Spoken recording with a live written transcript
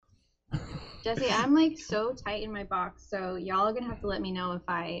Jesse, I'm like so tight in my box, so y'all are gonna have to let me know if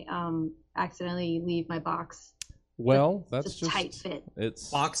I accidentally leave my box. Well, It's that's a just tight fit. It's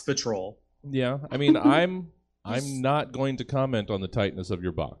Box Patrol. yeah. I mean, I'm not going to comment on the tightness of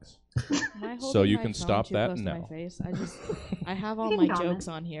your box. So you can stop that now. I have all You my can comment. jokes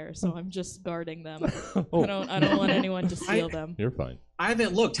on here, so I'm just guarding them. Oh. I don't want anyone to steal them. You're fine. I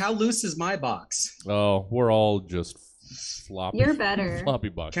haven't looked. How loose is my box? Oh, we're all just floppy. You're better. Floppy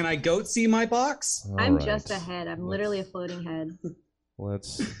box. Can I goat see my box? All I'm right. just a head. I'm literally a floating head.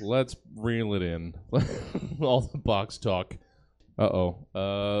 Let's reel it in. All the box talk. Do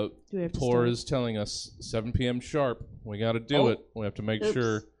we have to Tor start? is telling us 7 p.m. sharp. We got to do Oh. it. We have to make Oops.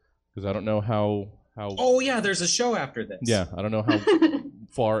 sure, because I don't know how. Oh yeah, there's a show after this. Yeah, I don't know how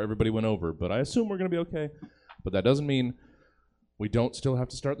far everybody went over, but I assume we're gonna be okay. But that doesn't mean we don't still have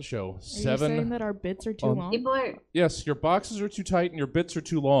to start the show. Are you saying that our bits are too long? People are. Yes, your boxes are too tight and your bits are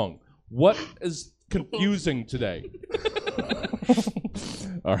too long. What is confusing today?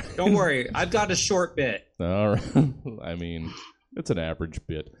 All right. Don't worry, I've got a short bit. All right. I mean, it's an average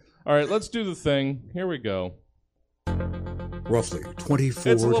bit. All right, let's do the thing. Here we go. Roughly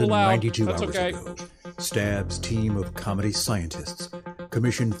 24 It's a to little loud. 92 That's hours okay. ago, Stab's team of comedy scientists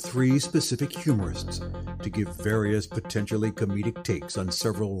commissioned 3 specific humorists to give various potentially comedic takes on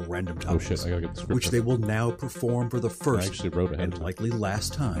several random Oh topics, shit! I gotta get the script. which they will now perform for the I first actually wrote ahead and of time. likely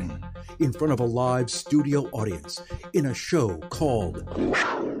last time in front of a live studio audience in a show called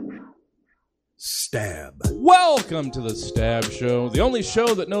Stab. Welcome to the Stab Show, the only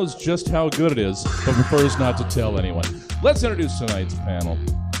show that knows just how good it is, but prefers not to tell anyone. Let's introduce tonight's panel.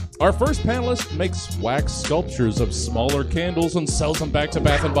 Our first panelist makes wax sculptures of smaller candles and sells them back to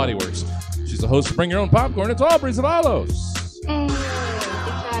Bath & Body Works. She's the host of Bring Your Own Popcorn. It's Aubrey Zavalos. Hey, thanks for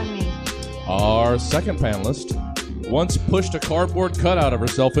having me. Our second panelist once pushed a cardboard cutout of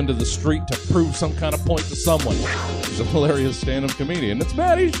herself into the street to prove some kind of point to someone. She's a hilarious stand-up comedian. It's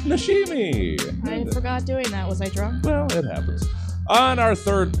Maddie Nashimi. I forgot doing that. Was I drunk? Well, it happens. And our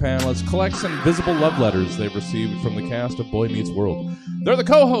third panelist collects invisible love letters they've received from the cast of Boy Meets World. They're the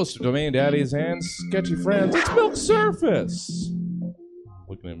co-host of Domain Daddies and Sketchy Friends. It's Milk Surface.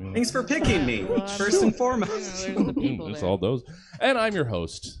 Looking at me. Thanks for picking me, Well, first and there's foremost. the people It's there. all those. And I'm your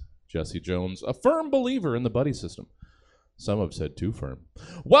host, Jesse Jones, a firm believer in the buddy system. Some have said too firm.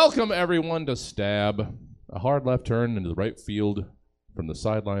 Welcome, everyone, to Stab, a hard left turn into the right field from the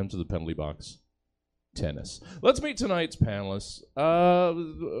sidelines of the penalty box. Tennis. Let's meet tonight's panelists.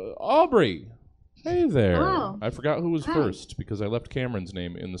 Aubrey. Hey there. Hello. I forgot who was Hi. first because I left Cameron's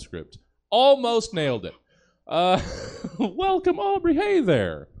name in the script. Almost nailed it. Welcome, Aubrey. Hey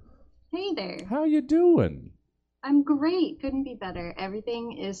there. Hey there. How you doing? I'm great. Couldn't be better.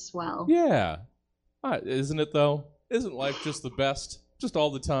 Everything is swell. Yeah. Isn't it, though? Isn't life just the best? Just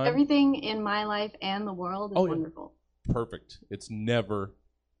all the time? Everything in my life and the world is Oh, yeah. wonderful. Perfect. It's never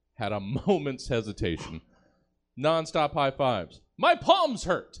had a moment's hesitation. Non-stop high fives. My palms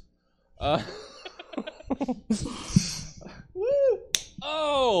hurt. Woo!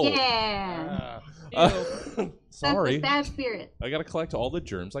 Oh! Yeah. Sorry. That's the stab spirit. I gotta collect all the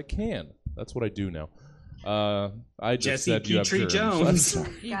germs I can. That's what I do now. I just Jesse said you have Petrie germs. I'm Jones.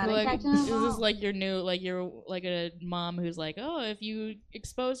 sorry. You Gotta like, catch 'em is this all. like your new, like you're like a mom who's like, oh, if you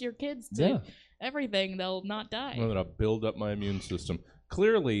expose your kids to Yeah. everything, they'll not die. I'm gonna build up my immune system.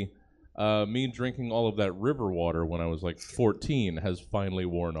 Clearly, me drinking all of that river water when I was like 14 has finally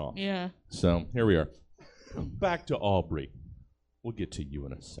worn off. Yeah. So here we are. Back to Aubrey. We'll get to you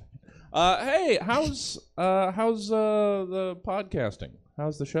in a second. Hey, how's the podcasting?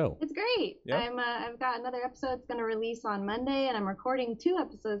 How's the show? It's great. Yeah. I've got another episode that's going to release on Monday, and I'm recording 2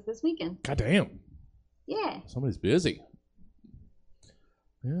 episodes this weekend. God damn, Yeah. somebody's busy.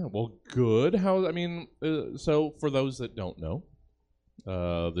 Yeah, well, good. So for those that don't know,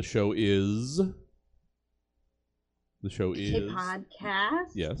 the show is. It's a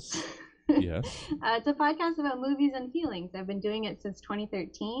podcast. Yes. Yes. It's a podcast about movies and feelings. I've been doing it since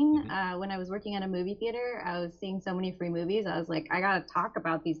 2013. When I was working at a movie theater, I was seeing so many free movies. I was like, I gotta talk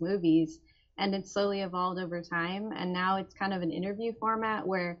about these movies, and it slowly evolved over time. And now it's kind of an interview format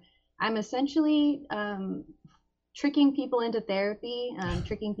where I'm essentially tricking people into therapy,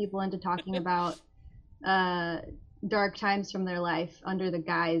 tricking people into talking about dark times from their life under the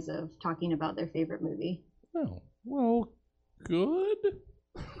guise of talking about their favorite movie. Oh, well, good.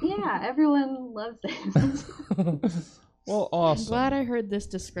 Yeah, everyone loves it. Well, I'm awesome. glad I heard this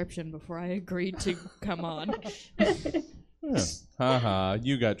description before I agreed to come on. Yeah. Haha,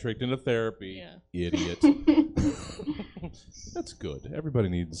 you got tricked into therapy, Yeah. idiot. That's good. Everybody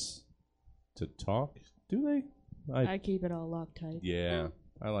needs to talk, do they? I keep it all Loctite. Yeah,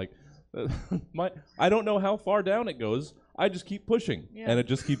 I like. I don't know how far down it goes. I just keep pushing, and it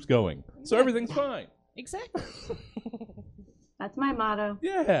just keeps going. So everything's fine. Exactly. That's my motto.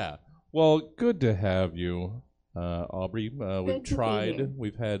 Yeah. Well, good to have you, Aubrey. We've to be tried. here.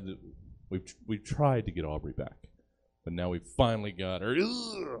 We've tried to get Aubrey back, but now we've finally got her.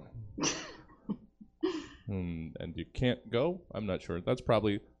 And you can't go. I'm not sure. That's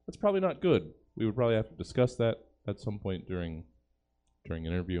probably not good. We would probably have to discuss that at some point during an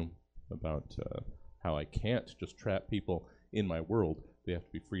interview about how I can't just trap people in my world. They have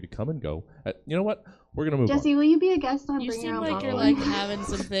to be free to come and go. You know what? We're gonna move Jesse, on. will you be a guest on You Bring Your seem Own like you're Popcorn? like having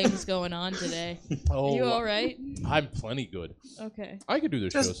some things going on today. Oh, Are you all right? I'm plenty good. Okay. I could do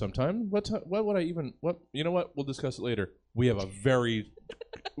this show sometime. What would I even? What? You know what? We'll discuss it later. We have a very,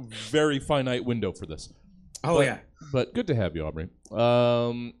 very finite window for this. Oh, yeah. But good to have you, Aubrey.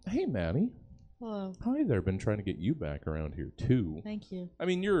 Hey, Maddie. Hello. Hi there. Been trying to get you back around here too. Thank you. I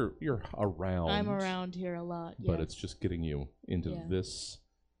mean, you're around. I'm around here a lot. Yeah. But it's just getting you into this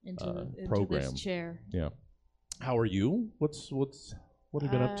into program. this chair. Yeah. How are you? What have you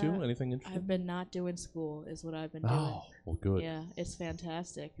been up to? Anything interesting? I've been not doing school is what I've been doing. Oh, well, good. Yeah, it's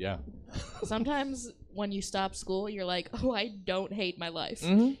fantastic. Yeah. Sometimes when you stop school, you're like, oh, I don't hate my life.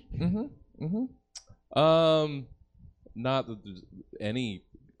 Not that there's any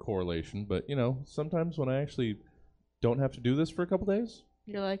correlation, but sometimes when I actually don't have to do this for a couple days,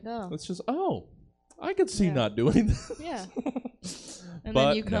 You're like, oh. it's just I could see not doing this. Yeah. And But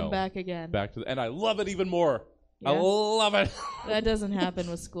then you come no. back again. And I love it even more. I Yeah. love it. That doesn't happen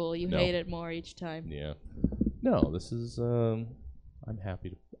with school. You No. hate it more each time. Yeah. No, this is I'm happy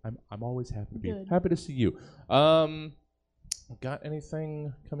to I'm always happy to be Good. happy to see you. Got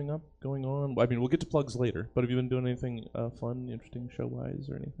anything coming up going on? I mean, we'll get to plugs later, but have you been doing anything fun, interesting show wise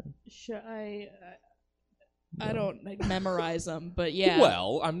or anything? Sure, I No. don't memorize them, but yeah.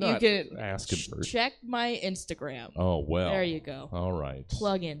 Well, I'm not you can asking for check my Instagram. Oh, well. There you go. All right.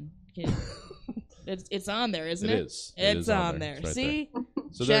 Plug in. It's on there, isn't It it? is. It's on there. there. It's right See? there.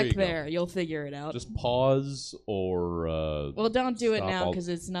 So Check there. there. You'll figure it out. Just pause or well, don't do it stop now all- because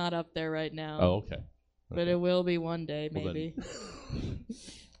it's not up there right now. Oh, okay. But it will be one day, Well, then- maybe. All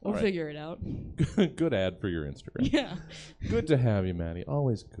We'll right. figure it out. Good ad for your Instagram. Yeah. Good to have you, Maddie.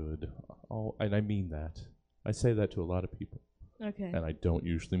 Always good. And I mean that. I say that to a lot of people, Okay. and I don't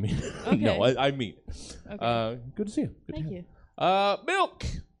usually mean it. Okay. No, I mean it. Okay. Good to see you. Good to Thank have you. Milk.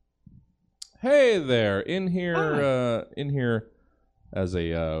 Hey there, in here as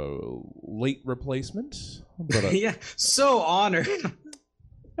a late replacement. But Yeah, so honored.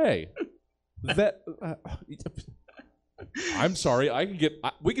 hey, that I'm sorry.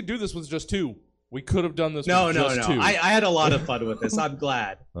 We could do this with just two. We could have done this. No. with just two. I had a lot of fun with this. I'm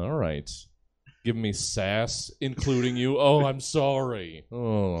glad. All right. Giving me sass, including you. Oh, I'm sorry.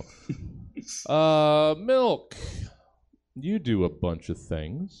 Oh. Milk. You do a bunch of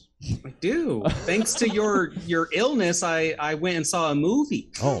things. I do. Thanks to your illness, I went and saw a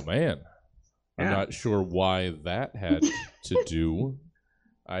movie. Oh, man. I'm Yeah. not sure why that had to do.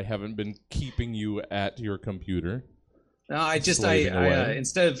 I haven't been keeping you at your computer. No, I Slaving away.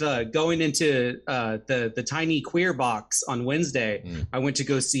 instead of going into the tiny queer box on Wednesday, I went to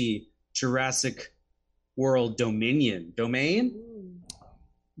go see Jurassic World Dominion. Dominion.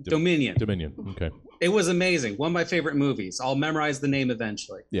 Dominion. Okay. It was amazing. One of my favorite movies. I'll memorize the name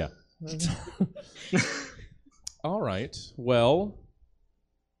eventually. Yeah. All right. Well,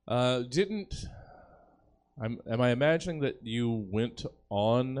 am I imagining that you went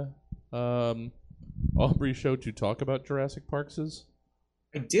on Aubrey's show to talk about Jurassic Parks?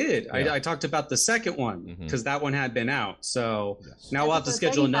 I did. Yeah. I talked about the second one because that one had been out. So Yes. now we'll have to Episode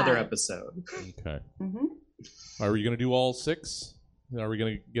schedule another 35. episode. Okay. Mm-hmm. Are we going to do all six? Are we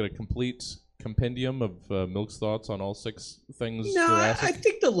going to get a complete compendium of Milk's thoughts on all six things No, Jurassic? I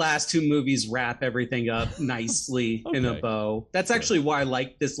think the last two movies wrap everything up nicely in a Okay. bow. That's actually why I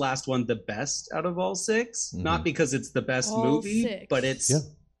like this last one the best out of all 6. Mhm. Not because it's the best All movie, 6. but it's Yeah.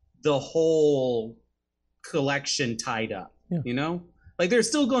 the whole collection tied up. Yeah. You know? Like they're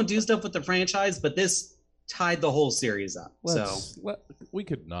still going to do stuff with the franchise, but this tied the whole series up. We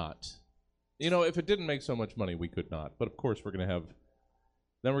could not. If it didn't make so much money, we could not. But of course, we're going to have.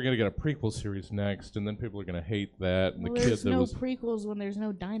 Then we're going to get a prequel series next, and then people are going to hate that. And Well, the kid there's that no was. prequels when there's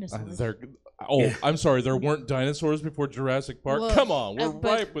no dinosaurs. Yeah. I'm sorry. There weren't dinosaurs before Jurassic Park. Well, Come on, we're but-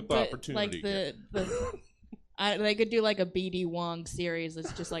 ripe with but, opportunity. Like they could do like a BD Wong series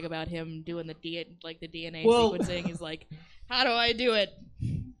that's just like about him doing the DNA Well- sequencing. He's like, how do I do it?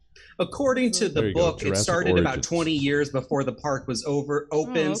 according to There the you go, book, it Jurassic started about Origins. 20 years before the park was open.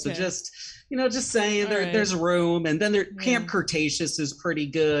 okay. So just saying, All right. there's room, and then Yeah. Camp Cretaceous is pretty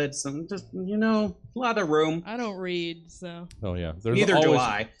good. So just a lot of room. I don't read, so Oh yeah, Neither do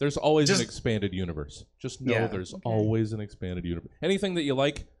I. There's always Just- an expanded universe. Just know Yeah. there's Okay. always an expanded universe. Anything that you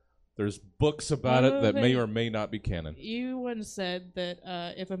like, there's books about Well, it that may they- or may not be canon. you once said that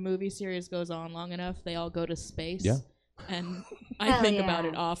if a movie series goes on long enough, they all go to space. Yeah. And I Hell think yeah. about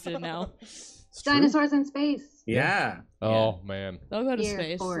it often now. It's true. Dinosaurs in space. Yeah. Oh man, They'll go to Here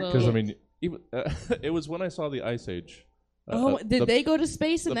space. for it. because I they'll- mean, even, it was when I saw the Ice Age. did they go to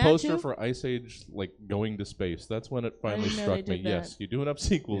space in the that poster too? for Ice Age, like going to space? That's when it finally didn't know struck they me. did that. Yes, you do enough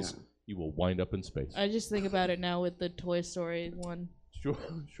sequels, you will wind up in space. I just think about it now with the Toy Story one.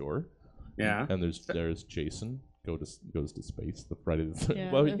 Sure. Yeah. And there's Jason goes to space. The Friday the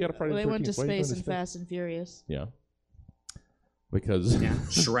Yeah, well, you got a Friday they the 13th. went to Why are you space going in to Fast and Furious. Yeah. Because Yeah.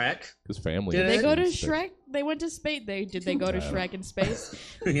 Shrek. family. Did is They go in to space. Shrek. They went to space. Did they go to Yeah. Shrek in space?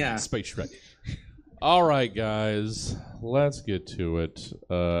 Yeah. Space Shrek. All right, guys, let's get to it.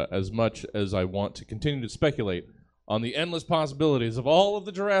 As much as I want to continue to speculate on the endless possibilities of all of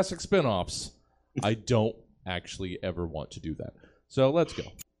the Jurassic spin-offs, I don't actually ever want to do that. So let's go.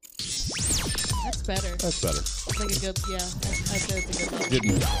 That's better. That's better. It's like a good, yeah. I said it's a good level.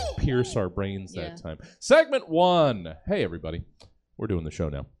 Didn't pierce our brains Yeah. that time. Segment 1. Hey, everybody. We're doing the show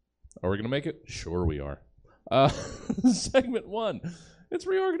now. Are we going to make it? Sure we are. Segment 1. It's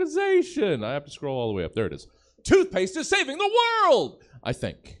reorganization. I have to scroll all the way up. There it is. Toothpaste is saving the world. I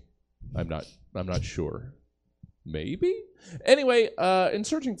think. I'm not sure. Maybe? Anyway, in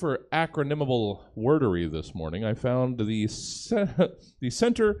searching for acronymable wordery this morning, I found the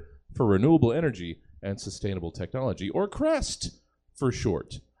Center for Renewable Energy and Sustainable Technology, or CREST for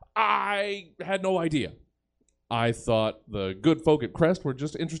short. I had no idea. I thought the good folk at CREST were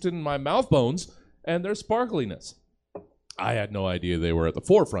just interested in my mouth bones and their sparkliness. I had no idea they were at the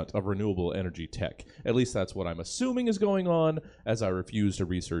forefront of renewable energy tech. At least that's what I'm assuming is going on, as I refuse to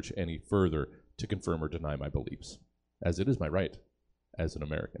research any further to confirm or deny my beliefs, as it is my right as an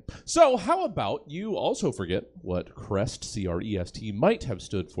American. So how about you also forget what CREST, C-R-E-S-T, might have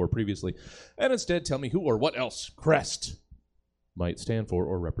stood for previously, and instead tell me who or what else CREST might stand for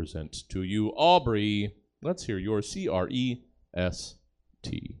or represent to you. Aubrey, let's hear your C-R-E-S-T.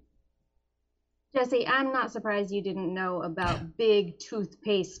 Jesse, I'm not surprised you didn't know about big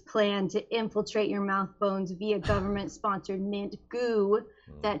toothpaste plan to infiltrate your mouth bones via government-sponsored mint goo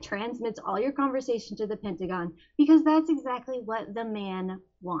that transmits all your conversation to the Pentagon, because that's exactly what the man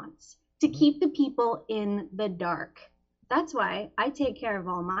wants, to keep the people in the dark. That's why I take care of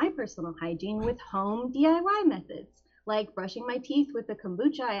all my personal hygiene with home DIY methods, like brushing my teeth with the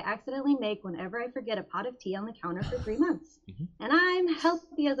kombucha I accidentally make whenever I forget a pot of tea on the counter for 3 months. And I'm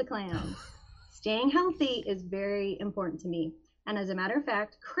healthy as a clam. Staying healthy is very important to me. And as a matter of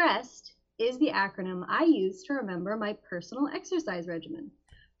fact, CREST is the acronym I use to remember my personal exercise regimen.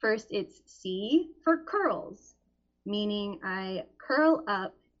 First, it's C for curls, meaning I curl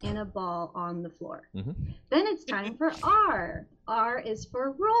up in a ball on the floor. Then it's time for R. R is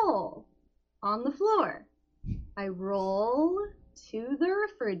for roll on the floor. I roll to the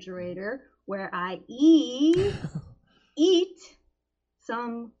refrigerator where I eat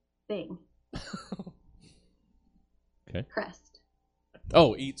something. Okay. CREST.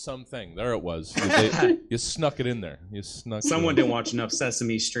 Oh, eat something. There it was. You snuck it in there. You snuck. Someone didn't watch enough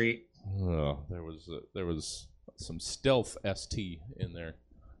Sesame Street. Oh, there was some stealth ST in there.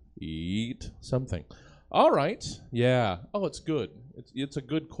 Eat something. All right. Yeah. Oh, it's good. It's a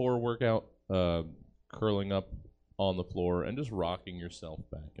good core workout. Curling up on the floor and just rocking yourself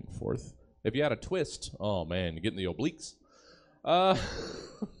back and forth. If you had a twist, oh man, you're getting the obliques.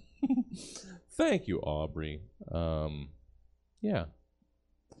 Thank you, Aubrey. Yeah.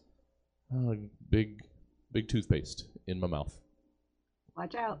 Big toothpaste in my mouth.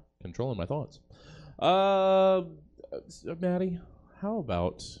 Watch out. Controlling my thoughts. Maddie, how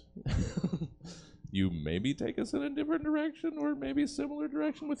about you maybe take us in a different direction or maybe a similar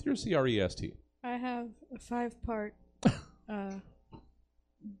direction with your CREST? I have a 5-part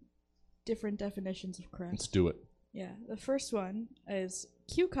different definitions of CREST. Let's do it. Yeah, the first one is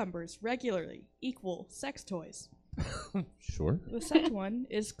cucumbers regularly equal sex toys. Sure. The second one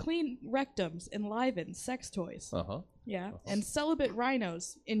is clean rectums enliven sex toys. Uh-huh. Yeah, and celibate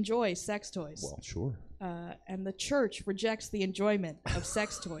rhinos enjoy sex toys. Well, sure. And the church rejects the enjoyment of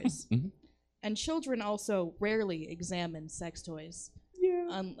sex toys. And children also rarely examine sex toys.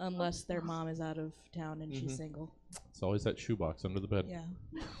 Yeah. Unless their mom is out of town and she's single. It's always that shoebox under the bed. Yeah.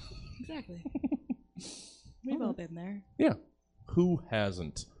 Exactly. We've all been there. Yeah. Who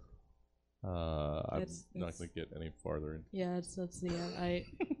hasn't? I'm not going to get any farther in. Yeah, that's the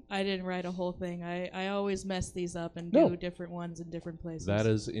I didn't write a whole thing. I always mess these up and do different ones in different places. That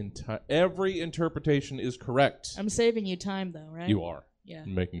is every interpretation is correct. I'm saving you time though, right? You are. Yeah.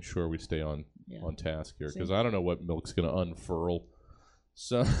 Making sure we stay on task here because I don't know what Milk's going to unfurl.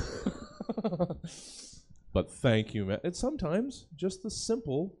 So, but thank you, Matt. And sometimes just the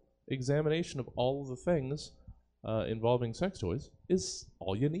simple examination of all of the things involving sex toys is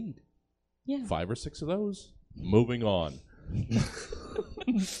all you need. Yeah. 5 or 6 of those. Moving on.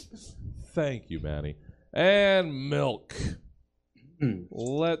 Thank you, Manny. And Milk.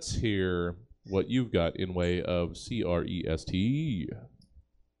 Let's hear what you've got in way of CREST.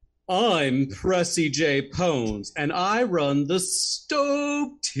 I'm Pressy J. Pones, and I run the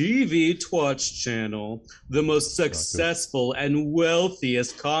Stove TV Twitch channel, the most successful and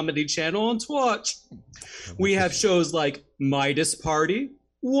wealthiest comedy channel on Twitch. We have shows like Midas Party,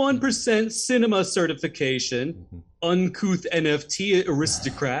 1% Cinema Certification, Uncouth NFT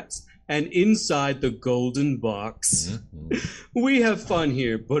Aristocrats, and Inside the Golden Box. We have fun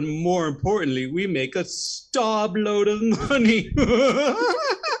here, but more importantly, we make a stob load of money.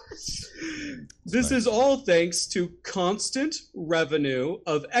 This is all thanks to constant revenue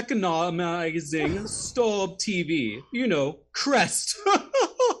of economizing Stob TV. You know, Crest.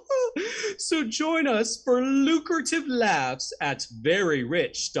 So join us for lucrative laughs at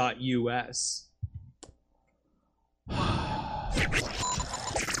veryrich.us.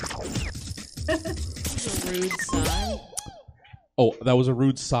 That's a rude sigh. Oh, that was a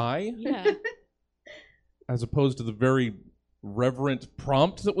rude sigh? Yeah. As opposed to the very reverent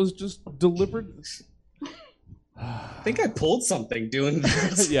prompt that was just delivered. I think I pulled something doing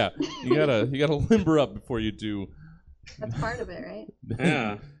that. Yeah, you gotta limber up before you do. That's part of it, right?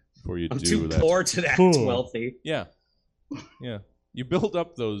 Yeah. Before you I'm do too that. poor to act wealthy. Yeah, yeah. You build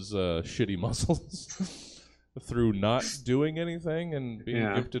up those shitty muscles through not doing anything and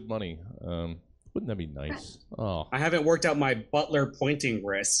being gifted money. Wouldn't that be nice? Oh, I haven't worked out my butler pointing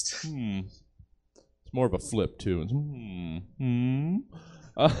wrist. It's more of a flip too.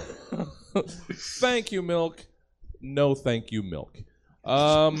 Thank you, Milk. No, thank you, Milk.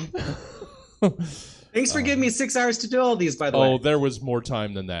 Thanks for giving me 6 hours to do all these, by the way. Oh, there was more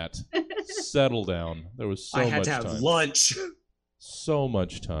time than that. Settle down. There was so much time. I had to have lunch. So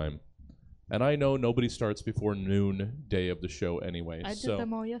much time. And I know nobody starts before noon day of the show anyway. I did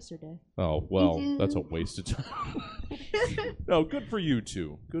them all yesterday. Oh, well, that's a waste of time. No, good for you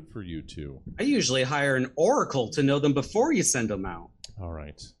two. Good for you two. I usually hire an oracle to know them before you send them out. All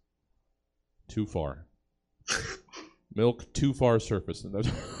right. Too far. Milk, too far surface.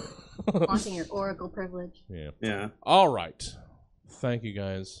 Wanting your oracle privilege. Yeah. All right. Thank you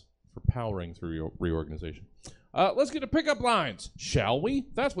guys for powering through your reorganization. Let's get to pickup lines, shall we?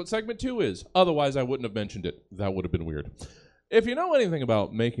 That's what segment 2 is. Otherwise, I wouldn't have mentioned it. That would have been weird. If you know anything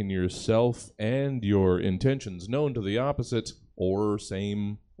about making yourself and your intentions known to the opposite, or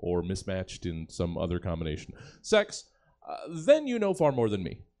same, or mismatched in some other combination, sex, then you know far more than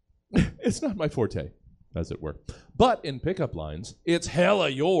me. It's not my forte, as it were. But in pickup lines, it's hella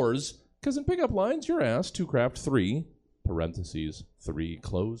yours, because in pickup lines, you're asked to craft 3 parentheses, 3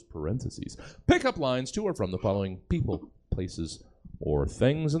 close parentheses. Pickup lines to or from the following people, places, or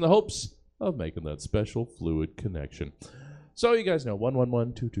things in the hopes of making that special fluid connection. So you guys know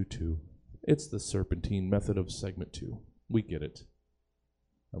 111-222. It's the serpentine method of segment 2. We get it.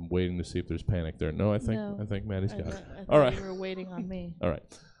 I'm waiting to see if there's panic there. No, I think Maddie's got it. All right. You were waiting on me. All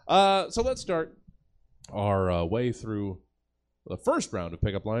right. So let's start our way through the first round of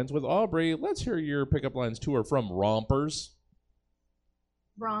pickup lines with Aubrey. Let's hear your pickup lines to or from rompers.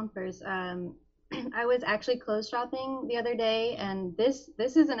 Rompers. I was actually clothes shopping the other day, and this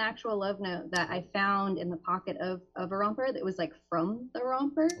is an actual love note that I found in the pocket of a romper that was like from the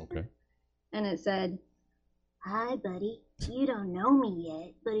romper. Okay. And it said, "Hi, buddy. You don't know me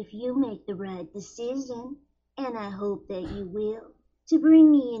yet, but if you make the right decision, and I hope that you will, to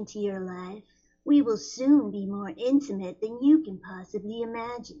bring me into your life, we will soon be more intimate than you can possibly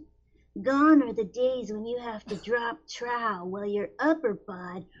imagine. Gone are the days when you have to drop trowel while your upper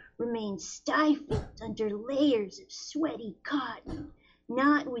bod remains stifled under layers of sweaty cotton.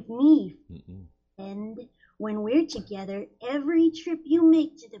 Not with me. And when we're together, every trip you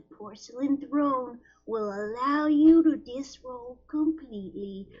make to the porcelain throne will allow you to disrobe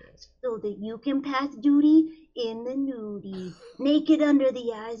completely so that you can pass duty in the nudie, naked under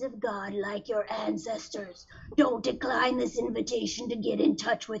the eyes of God like your ancestors. Don't decline this invitation to get in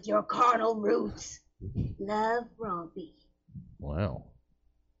touch with your carnal roots. Love, Rompy." Wow.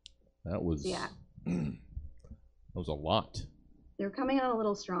 That was that was a lot. They're coming on a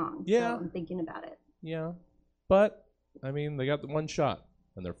little strong. Yeah. So I'm thinking about it. Yeah. But, I mean, they got the one shot,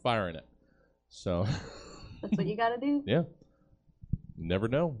 and they're firing it. So. That's what you got to do? Yeah. Never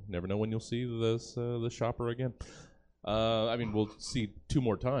know. Never know when you'll see this the shopper again. I mean, we'll see 2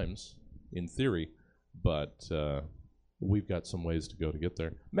 more times, in theory, but we've got some ways to go to get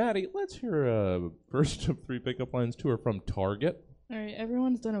there. Maddie, let's hear first of 3 pickup lines. 2 are from Target. All right,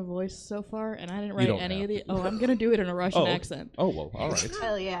 everyone's done a voice so far, and I didn't write any of the. to. Oh, I'm gonna do it in a Russian accent. Oh, well, all right.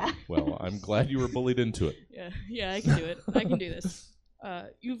 Hell yeah. Well, I'm glad you were bullied into it. Yeah, I can do it. I can do this.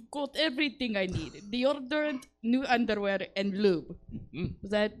 You've got everything I need: deodorant, new underwear, and lube. Mm.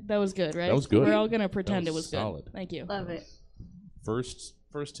 That was good, right? That was good. We're all gonna pretend it was solid. good. Thank you. Love it.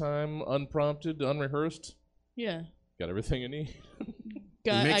 First time, unprompted, unrehearsed. Yeah. Got everything you need.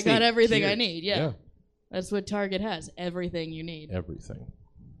 I got everything I cute. need. Yeah. That's what Target has. Everything you need. Everything.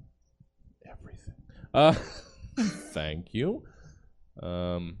 Thank you.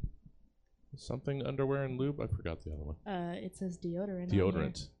 Something underwear and lube. I forgot the other one. It says deodorant.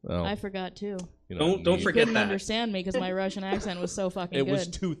 Deodorant. Oh, I forgot too. you know, Don't neat. forget Couldn't that. understand me because my Russian accent was so fucking It good. was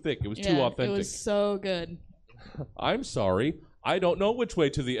too thick. It was Yeah, too authentic. It was so good. I'm sorry. I don't know which way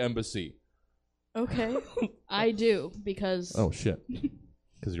to the embassy. Okay, I do because Oh shit.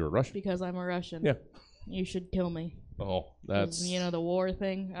 Because you're a Russian. because I'm a Russian. Yeah. You should kill me. Oh, 'Cause, that's the war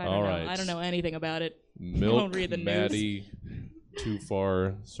thing. I don't All know. right. I don't know anything about it. Milk don't read the news. Maddie too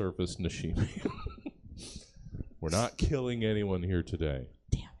far surface Nishimi. We're not killing anyone here today.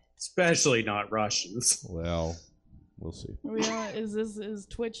 Especially not Russians. Well, we'll see. Is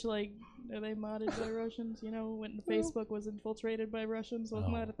Twitch like? Are they modded by Russians? You know, when Facebook was infiltrated by Russians,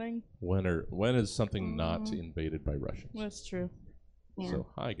 wasn't that a thing? When is something not invaded by Russians? That's true. Yeah. So,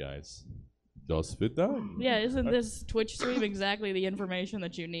 hi guys. Dos vidanya. Yeah, isn't this Twitch stream exactly the information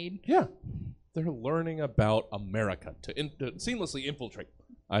that you need? Yeah. They're learning about America to seamlessly infiltrate.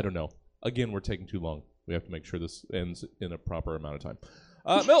 I don't know. Again, we're taking too long. We have to make sure this ends in a proper amount of time.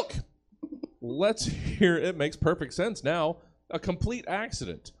 Milk! Let's hear it. Makes perfect sense now. A complete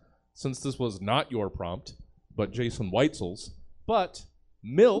accident. Since this was not your prompt, but Jason Weitzel's. But,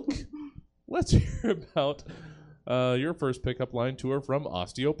 Milk, let's hear about your first pickup line tour from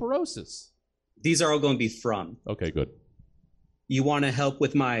osteoporosis. These are all going to be from. Okay, good. You want to help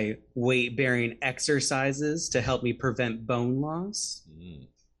with my weight-bearing exercises to help me prevent bone loss? Mm.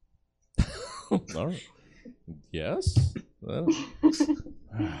 All right. Yes. Well,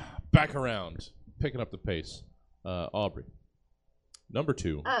 back around. Picking up the pace. Aubrey. Number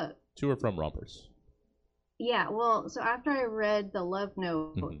 2. 2 are from Rompers. Yeah, well, so after I read the love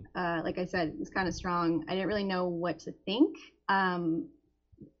note, like I said, it was kind of strong. I didn't really know what to think.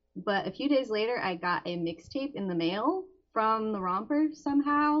 But a few days later, I got a mixtape in the mail from the Romper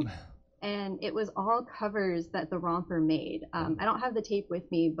somehow. And it was all covers that the Romper made. I don't have the tape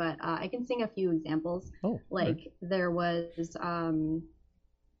with me, but I can sing a few examples. Oh, like there was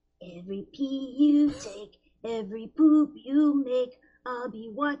every pee you take, every poop you make, I'll be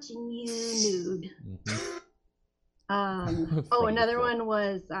watching you nude. Another one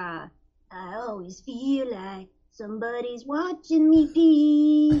was I always feel like somebody's watching me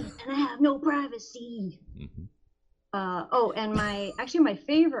pee, and I have no privacy. And my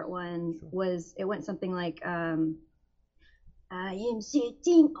favorite one was, it went something like, I am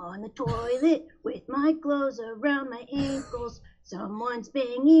sitting on the toilet with my clothes around my ankles. Someone's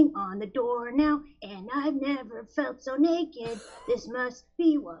banging on the door now, and I've never felt so naked. This must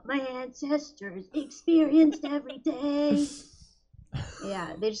be what my ancestors experienced every day.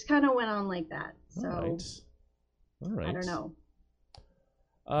 Yeah, they just kind of went on like that. So, All right. I don't know.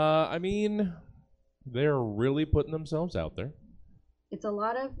 I mean, they're really putting themselves out there. It's a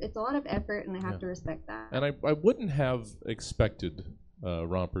lot of effort, and I have to respect that. And I wouldn't have expected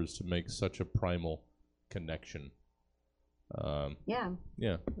Rompers to make such a primal connection.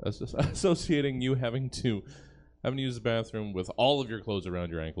 Yeah, associating you having to use the bathroom with all of your clothes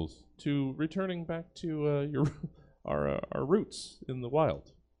around your ankles to returning back to our roots in the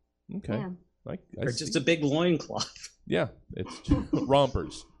wild. Okay, Yeah. I Or just a big loincloth. Yeah, it's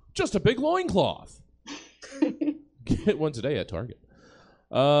Rompers. Just a big loincloth. Get one today at Target.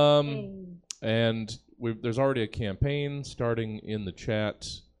 And there's already a campaign starting in the chat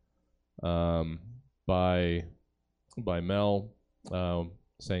by Mel,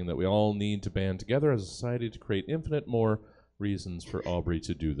 saying that we all need to band together as a society to create infinite more reasons for Aubrey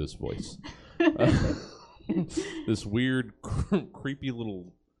to do this voice. This weird, creepy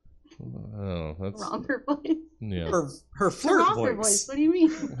little... that's Romper voice. Yeah. Her flirt Romper voice. What do you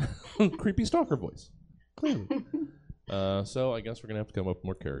mean? Creepy stalker voice. Clearly. So I guess we're gonna have to come up with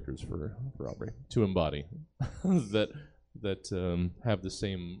more characters for Aubrey to embody that that have the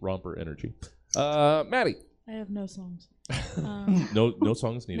same romper energy. Maddie. I have no songs. No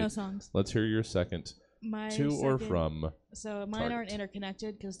songs needed. No songs. Let's hear your second. Or from. So mine Target. aren't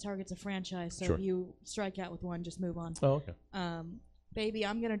interconnected because Target's a franchise. So Sure. if you strike out with one, just move on. Oh, okay. Baby,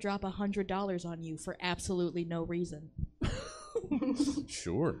 I'm gonna drop $100 on you for absolutely no reason.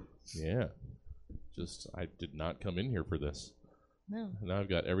 Sure. Yeah. I did not come in here for this. No. Now I've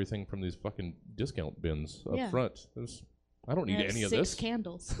got everything from these fucking discount bins up Yeah. front. I don't need I have any of 6 this.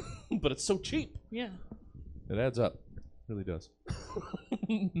 candles. But it's so cheap. Yeah. It adds up. It really does.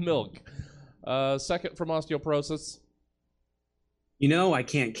 Milk. Second from osteoporosis. You know I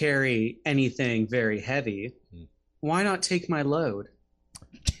can't carry anything very heavy. Why not take my load?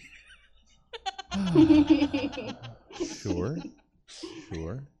 Sure.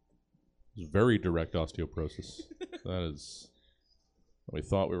 It's very direct osteoporosis. That is. We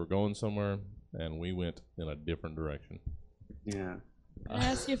thought we were going somewhere, and we went in a different direction. Yeah. Can I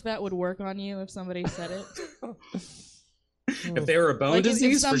ask if that would work on you if somebody said it? If they were a bone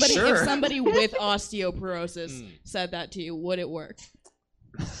disease, for sure. If somebody with osteoporosis said that to you, would it work?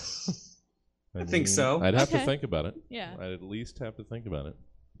 I think so. I'd have to think about it. Yeah. I'd at least have to think about it.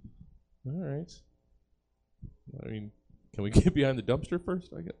 All right. I mean, can we get behind the dumpster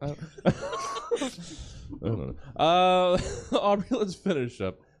first? I don't know. Aubrey, let's finish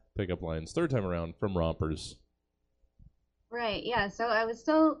up pickup lines. Third time around from Rompers. Right, yeah. So I was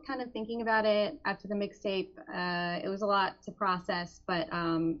still kind of thinking about it after the mixtape. It was a lot to process, but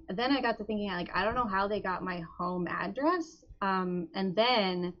then I got to thinking, like, I don't know how they got my home address. And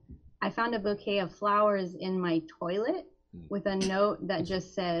then I found a bouquet of flowers in my toilet with a note that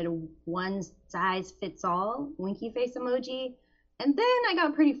just said, "One size fits all," winky face emoji. And then I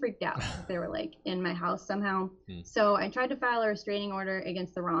got pretty freaked out. They were like in my house somehow. So I tried to file a restraining order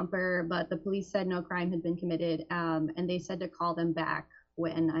against the romper, but the police said no crime had been committed. And they said to call them back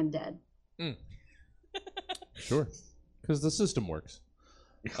when I'm dead. Sure. Because the system works.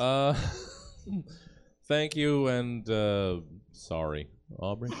 Thank you, and sorry,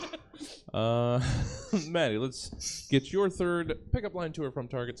 Aubrey. Maddie, let's get your third pickup line to or from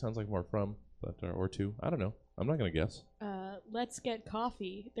Target. Sounds like more from, but or two. I don't know. I'm not going to guess. Let's get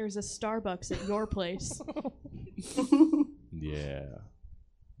coffee. There's a Starbucks at your place. Yeah.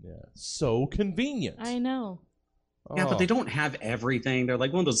 So convenient. I know. Yeah, but they don't have everything. They're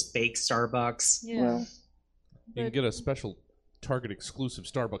like one of those fake Starbucks. Yeah. Well, you can get a special Target exclusive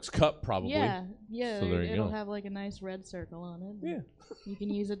Starbucks cup, probably. Yeah. So there you it'll go. have like a nice red circle on it. Yeah. You can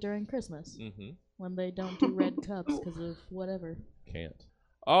use it during Christmas when they don't do red cups because of whatever. Can't.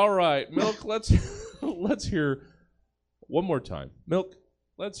 All right, Milk. Let's hear one more time. Milk.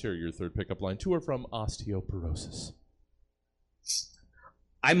 Let's hear your third pickup line to or from osteoporosis.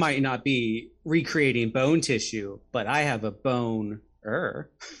 I might not be recreating bone tissue, but I have a bone-er.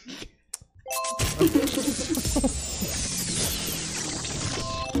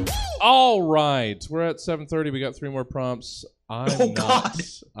 All right, we're at 7:30. We got 3 more prompts. I'm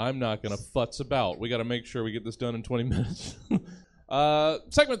not gonna futz about. We got to make sure we get this done in 20 minutes.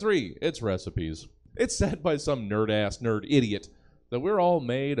 Segment 3. It's recipes. It's said by some nerd idiot that we're all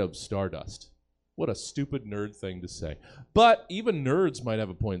made of stardust. What a stupid nerd thing to say. But even nerds might have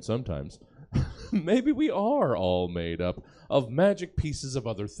a point sometimes. Maybe we are all made up of magic pieces of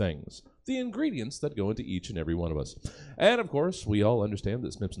other things. The ingredients that go into each and every one of us. And of course, we all understand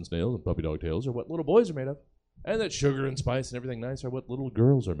that snips and snails and puppy dog tails are what little boys are made of. And that sugar and spice and everything nice are what little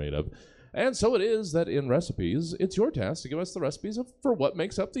girls are made of. And so it is that in recipes, it's your task to give us the recipes for what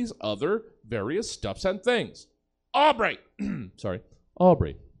makes up these other various stuffs and things. Aubrey! Sorry.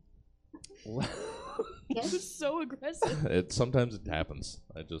 Aubrey. This is so aggressive. Sometimes it happens.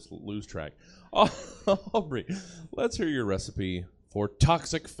 I just lose track. Aubrey, let's hear your recipe for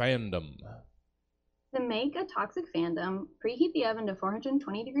toxic fandom. To make a toxic fandom, preheat the oven to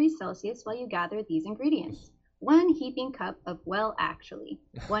 420 degrees Celsius while you gather these ingredients. 1 heaping cup of Well Actually,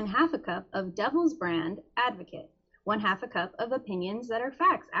 1/2 a cup of Devil's Brand Advocate, 1/2 a cup of Opinions That Are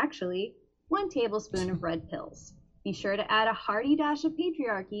Facts Actually, 1 tablespoon of red pills. Be sure to add a hearty dash of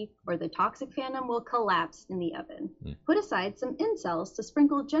patriarchy or the toxic fandom will collapse in the oven. Put aside some incels to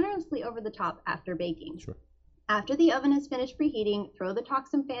sprinkle generously over the top after baking. Sure. After the oven is finished preheating, throw the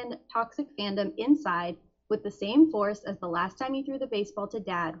toxic fandom inside with the same force as the last time you threw the baseball to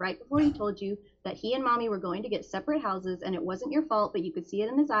Dad right before he told you that he and Mommy were going to get separate houses and it wasn't your fault, but you could see it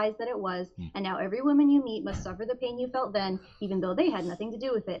in his eyes that it was, and now every woman you meet must suffer the pain you felt then, even though they had nothing to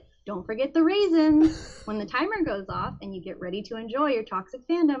do with it. Don't forget the raisins! When the timer goes off and you get ready to enjoy your toxic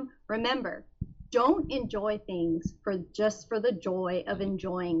fandom, remember, Don't enjoy things just for the joy of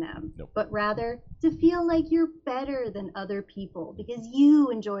enjoying them, Nope. but rather to feel like you're better than other people because you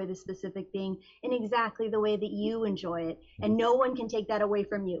enjoy the specific thing in exactly the way that you enjoy it, and no one can take that away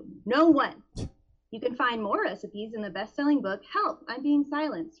from you. No one. You can find more recipes in the best-selling book, Help, I'm Being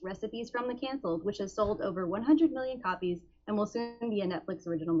Silenced, Recipes from the Canceled, which has sold over 100 million copies and will soon be a Netflix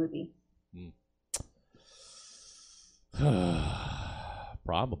original movie.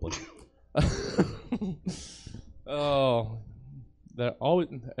 Probably. Oh, that always.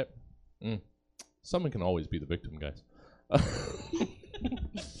 Someone can always be the victim, guys.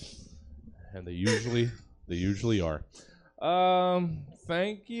 And they usually are.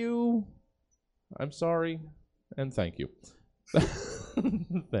 Thank you. I'm sorry, and thank you.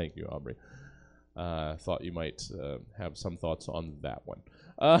 Thank you, Aubrey. Thought you might have some thoughts on that one.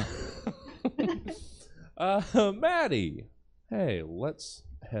 Maddie, hey, let's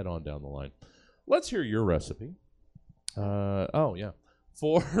head on down the line. Let's hear your recipe.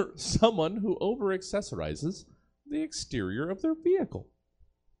 For someone who over-accessorizes the exterior of their vehicle.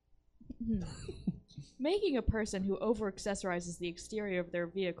 Making a person who over-accessorizes the exterior of their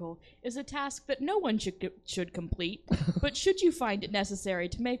vehicle is a task that no one should complete, but should you find it necessary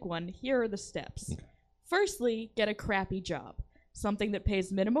to make one, here are the steps. Okay. Firstly, get a crappy job, something that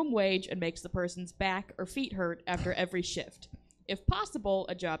pays minimum wage and makes the person's back or feet hurt after every shift. If possible,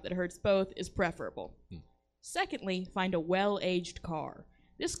 a job that hurts both is preferable. Secondly, find a well-aged car.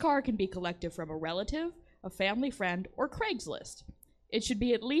 This car can be collected from a relative, a family friend, or Craigslist. It should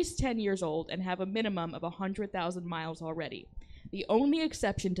be at least 10 years old and have a minimum of 100,000 miles already. The only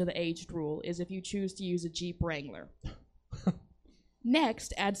exception to the aged rule is if you choose to use a Jeep Wrangler.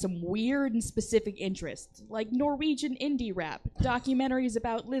 Next, add some weird and specific interests, like Norwegian indie rap, documentaries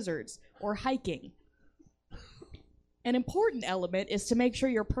about lizards, or hiking. An important element is to make sure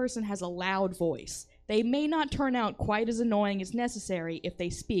your person has a loud voice. They may not turn out quite as annoying as necessary if they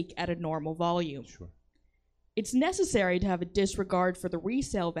speak at a normal volume. Sure. It's necessary to have a disregard for the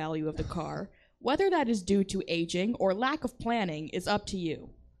resale value of the car. Whether that is due to aging or lack of planning is up to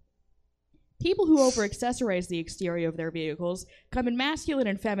you. People who over-accessorize the exterior of their vehicles come in masculine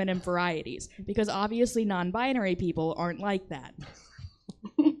and feminine varieties, because obviously non-binary people aren't like that.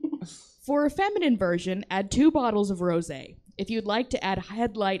 For a feminine version, add 2 bottles of rosé. If you'd like to add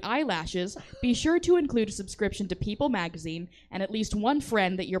headlight eyelashes, be sure to include a subscription to People magazine and at least one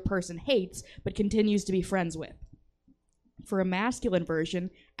friend that your person hates but continues to be friends with. For a masculine version,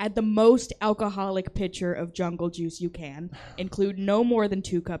 add the most alcoholic pitcher of jungle juice you can. Include no more than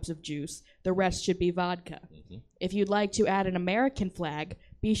 2 cups of juice. The rest should be vodka. If you'd like to add an American flag,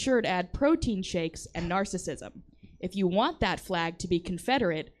 be sure to add protein shakes and narcissism. If you want that flag to be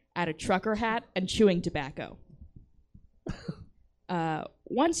Confederate, add a trucker hat and chewing tobacco.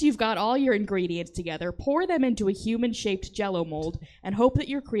 Once you've got all your ingredients together, pour them into a human-shaped Jell-O mold and hope that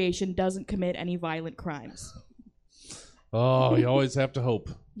your creation doesn't commit any violent crimes. Oh, you always have to hope.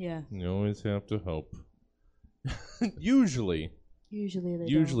 Yeah. You always have to hope. Usually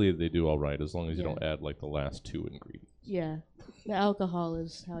they do all right, as long as you don't add like the last 2 ingredients. Yeah. The alcohol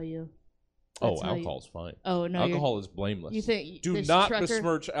is how you... Alcohol's fine. Oh, no. Alcohol is blameless. You think do not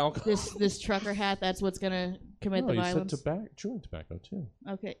besmirch alcohol. This trucker hat, that's what's going to commit the violence? You said chewing tobacco, too.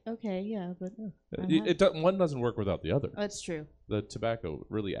 Okay, yeah, but... One doesn't work without the other. That's true. The tobacco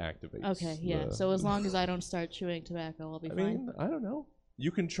really activates. Okay, yeah. So as long as I don't start chewing tobacco, I'll be fine. I don't know.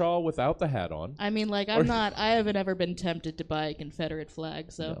 You can chaw without the hat on. I mean, like, I haven't ever been tempted to buy a Confederate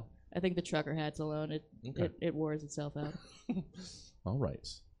flag, so no. I think the trucker hat's alone, it wears itself out. All right.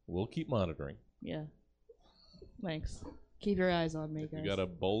 We'll keep monitoring. Yeah. Thanks. Keep your eyes on me, guys. If you got a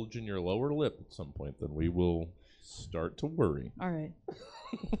bulge in your lower lip at some point, then we will start to worry. All right.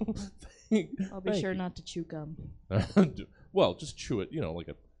 I'll be sure not to chew gum. Well, just chew it, like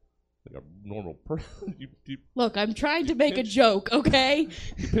a normal person. Look, I'm trying to make a joke, okay?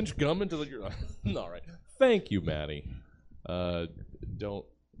 You pinch gum into your... All right. Thank you, Maddie. Don't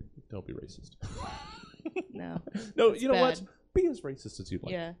be racist. No. No, you know bad. What? Be as racist as you'd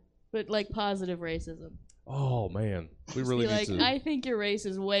like. Yeah, but like positive racism. Oh, man. We really need to... I think your race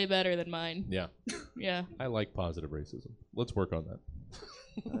is way better than mine. Yeah. Yeah. I like positive racism. Let's work on that.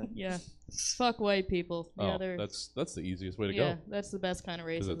 Yeah. Fuck white people. That's the easiest way to go. Yeah, that's the best kind of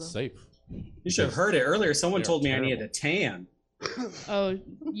racism. Because it's safe. You should have heard it earlier. Someone told me I needed a tan. Oh,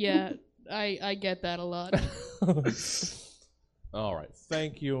 yeah. I get that a lot. All right.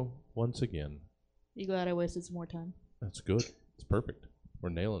 Thank you once again. You glad I wasted some more time? That's good. It's perfect. We're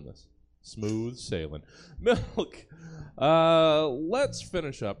nailing this. Smooth sailing. Milk. Let's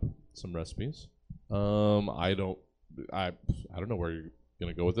finish up some recipes. I don't know where you're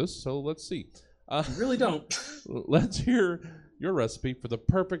gonna go with this, so let's see. You really don't. Let's hear your recipe for the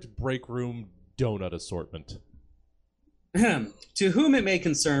perfect break room donut assortment. To whom it may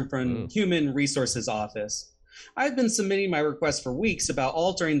concern from Human Resources Office, I've been submitting my request for weeks about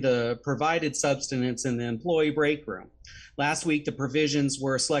altering the provided substance in the employee break room. Last week, the provisions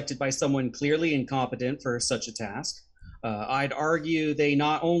were selected by someone clearly incompetent for such a task. I'd argue they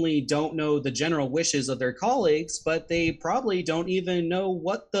not only don't know the general wishes of their colleagues, but they probably don't even know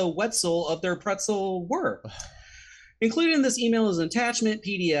what the Wetzel of their pretzel were. Included in this email is an attachment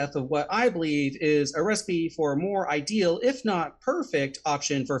PDF of what I believe is a recipe for a more ideal, if not perfect,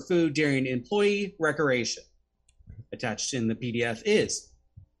 option for food during employee recreation. Attached in the PDF is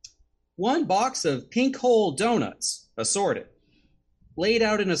 1 box of pink hole donuts, assorted, laid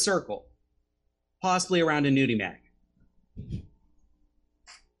out in a circle, possibly around a nudie mag.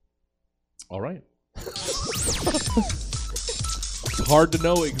 All right. It's hard to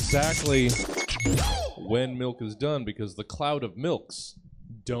know exactly when milk is done because the cloud of milks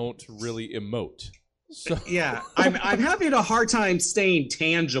don't really emote. So Yeah, I'm having a hard time staying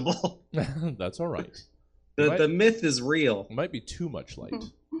tangible. that's all right. The myth is real. It might be too much light.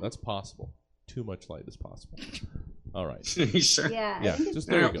 That's possible. Too much light is possible. All right. You sure? Yeah. Yeah, just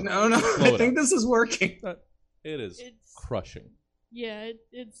there you go. No. Slow I it think up. this is working. It is It's- crushing. Yeah,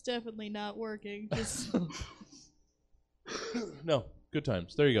 it's definitely not working. Just No, good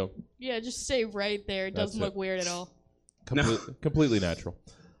times. There you go. yeah, just stay right there. It That's doesn't it. look weird at all. Completely natural.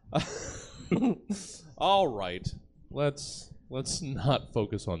 All right. Let's not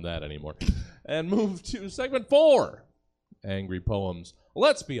focus on that anymore and move to segment 4. Angry poems.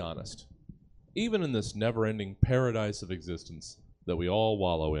 Let's be honest. Even in this never-ending paradise of existence that we all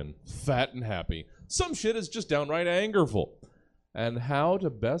wallow in, fat and happy, some shit is just downright angerful. And how to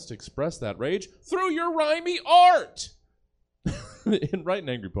best express that rage? Through your rhymey art! And write an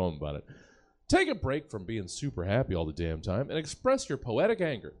angry poem about it. Take a break from being super happy all the damn time and express your poetic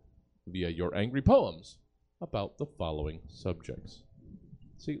anger via your angry poems about the following subjects.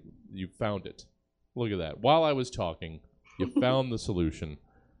 See, you found it. Look at that. While I was talking, you found the solution.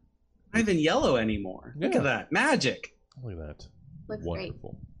 Not even yellow anymore. Look Yeah. at that. Magic. Look at that. Looks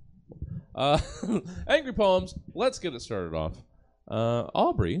Wonderful. Angry poems. Let's get it started off.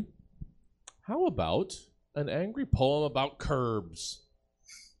 Aubrey, how about an angry poem about curbs?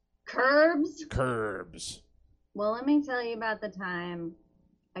 Curbs? Curbs. Well, let me tell you about the time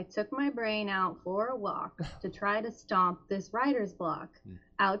I took my brain out for a walk to try to stomp this writer's block.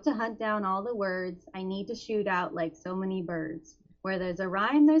 Out to hunt down all the words I need to shoot out like so many birds. Where there's a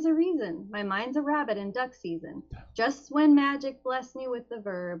rhyme, there's a reason. My mind's a rabbit in duck season. Just when magic blessed me with the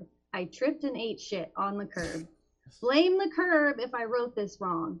verb, I tripped and ate shit on the curb. Blame the curb if I wrote this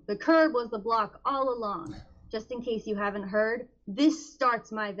wrong. The curb was the block all along. Just in case you haven't heard, this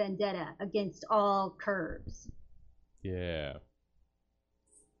starts my vendetta against all curbs. Yeah.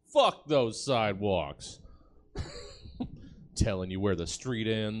 Fuck those sidewalks. Telling you where the street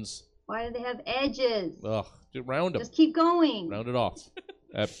ends. Why do they have edges? Ugh, just round them. Just keep going. Round it off.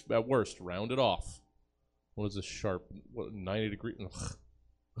 At worst, round it off. What is this sharp? 90 degree?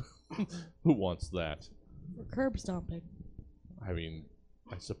 Ugh. Who wants that? For curb stomping. I mean,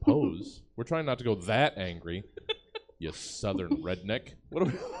 I suppose. We're trying not to go that angry. You southern redneck. What are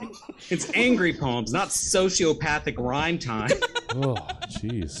we? It's angry poems, not sociopathic rhyme time. Oh,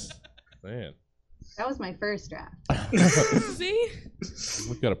 jeez. Man. That was my first draft. See?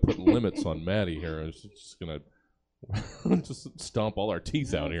 We've got to put limits on Maddie here. It's just going to just stomp all our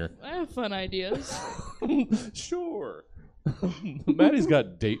teeth out here. I have fun ideas. Sure. Maddie's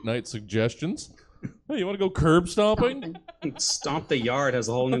got date night suggestions. Hey, you want to go curb stomping? Stomp the yard has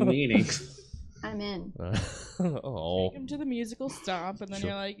a whole new meaning. I'm in. Oh. Take him to the musical stomp, and then Sure.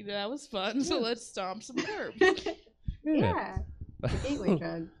 you're like, that was fun, so let's stomp some curbs. Yeah. The gateway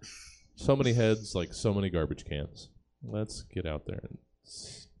drug. So many heads, like so many garbage cans. Let's get out there and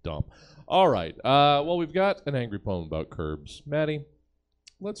stomp. All right. Well, we've got an angry poem about curbs. Maddie,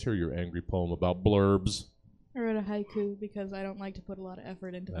 let's hear your angry poem about blurbs. I wrote a haiku because I don't like to put a lot of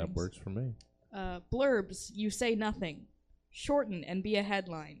effort into That things. works for me. Blurbs, you say nothing. Shorten and be a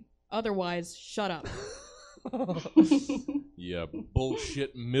headline. Otherwise, shut up. Yeah,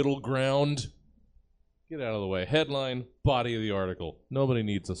 bullshit middle ground. Get out of the way. Headline, body of the article. Nobody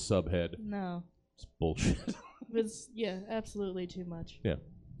needs a subhead. No. It's bullshit. It's, yeah, absolutely too much. Yeah,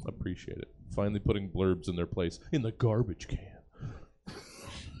 appreciate it. Finally putting blurbs in their place in the garbage can.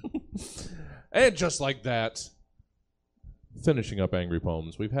 And just like that, finishing up angry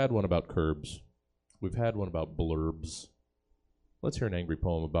poems. We've had one about curbs. We've had one about blurbs. Let's hear an angry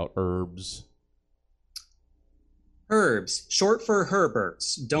poem about herbs. Herbs, short for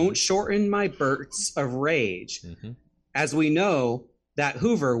Herberts. Don't shorten my bursts of rage. As we know, that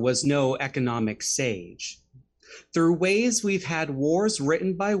Hoover was no economic sage. Through ways we've had wars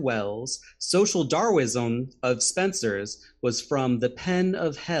written by Wells, social Darwinism of Spencer's was from the pen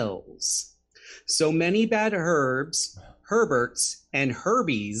of Hells. So many bad herbs, Herberts, and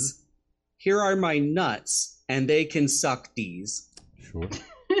Herbies. Here are my nuts, and they can suck these. Sure.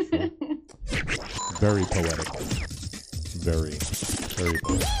 Very poetic. Very, very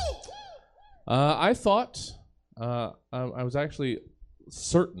poetic. I thought, I was actually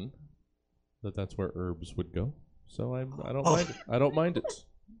certain that that's where herbs would go. So I don't mind it. I don't mind it.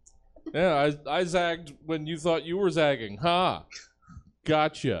 Yeah, I zagged when you thought you were zagging. Ha!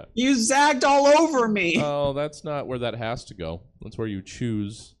 Gotcha. You zagged all over me. Oh, that's not where that has to go. That's where you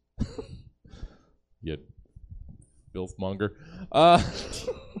choose. You filthmonger.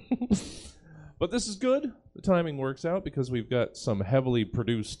 But this is good. The timing works out because we've got some heavily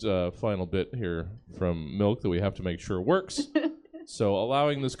produced final bit here from Milk that we have to make sure works. So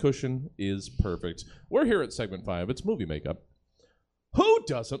allowing this cushion is perfect. We're here at segment 5. It's movie makeup. Who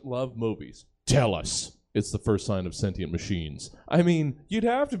doesn't love movies? Tell us. It's the first sign of sentient machines. I mean, you'd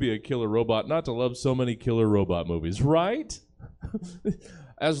have to be a killer robot not to love so many killer robot movies, right?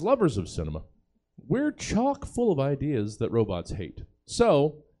 As lovers of cinema, we're chock full of ideas that robots hate.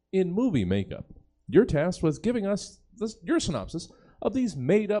 So, in movie makeup, you're tasked with giving us your synopsis of these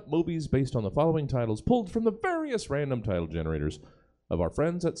made-up movies based on the following titles pulled from the various random title generators of our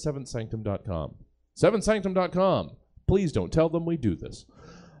friends at SeventhSanctum.com. SeventhSanctum.com. Please don't tell them we do this.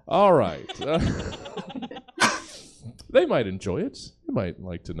 All right. They might enjoy it. They might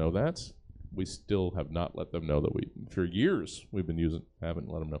like to know that. We still have not let them know that for years, we've been using, haven't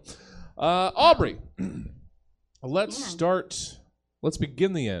let them know. Aubrey, let's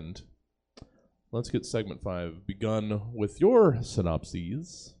begin the end. Let's get segment 5 begun with your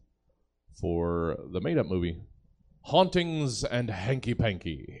synopses for the made-up movie, Hauntings and Hanky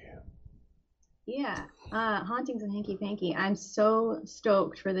Panky. Yeah, Hauntings and Hanky Panky. I'm so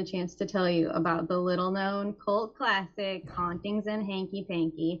stoked for the chance to tell you about the little-known cult classic, Hauntings and Hanky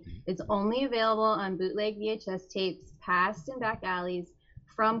Panky. It's only available on bootleg VHS tapes, past and back alleys,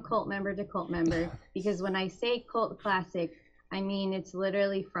 from cult member to cult member, because when I say cult classic, I mean it's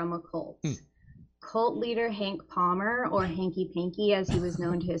literally from a cult. Cult leader Hank Palmer, or Hanky Panky as he was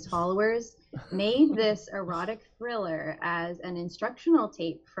known to his followers, made this erotic thriller as an instructional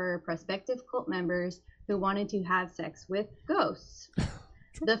tape for prospective cult members who wanted to have sex with ghosts.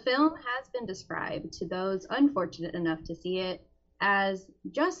 The film has been described to those unfortunate enough to see it as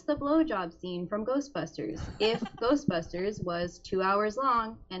just the blowjob scene from Ghostbusters, if Ghostbusters was 2 hours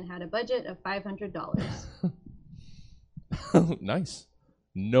long and had a budget of $500. Nice.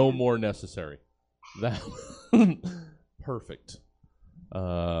 No more necessary. That perfect.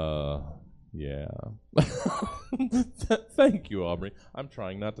 Yeah. Thank you, Aubrey. I'm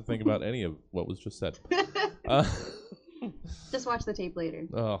trying not to think about any of what was just said. Just watch the tape later.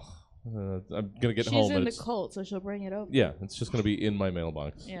 I'm gonna get She's home. She's in and the cult, so she'll bring it over. Yeah, it's just gonna be in my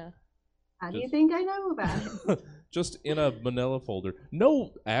mailbox. Yeah. How do you think I know about it? Just in a manila folder.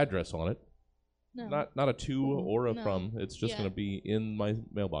 No address on it. No. Not a to or a No. from. It's just gonna be in my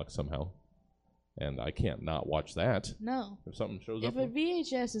mailbox somehow. And I can't not watch that. No. If something shows If up. a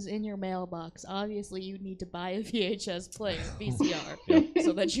VHS is in your mailbox, obviously you need to buy a VHS player, VCR,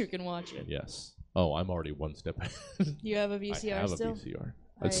 so that you can watch it. Yes. Oh, I'm already one step ahead. You have a VCR I have still? a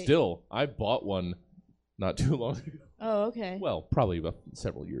VCR. I bought one not too long ago. Oh, okay. Well, probably about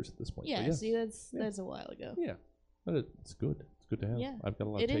several years at this point. Yeah, but see, that's a while ago. Yeah. But it's good. It's good to have. Yeah. I've got a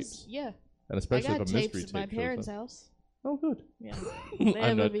lot It of is, tapes. yeah. And especially I got if a mystery tapes tape at my shows parents' up. house. Oh, good. Yeah. They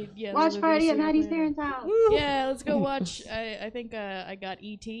have not- Watch they have a party at VCR Maddie's player. parents' house. Yeah, let's go watch. I think I got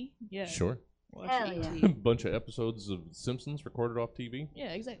E.T. Yeah. Sure. Watch Hell E.T. yeah. Bunch of episodes of Simpsons recorded off TV.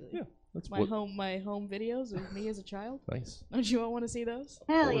 Yeah, exactly. Yeah. That's My home videos of me as a child. Nice. Don't you all want to see those?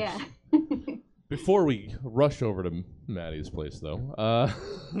 Hell yeah. Before we rush over to Maddie's place, though,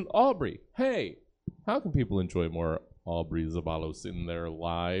 Aubrey, hey, how can people enjoy more Aubrey Zabalos in their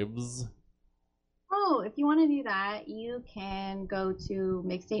lives? Oh, if you want to do that, you can go to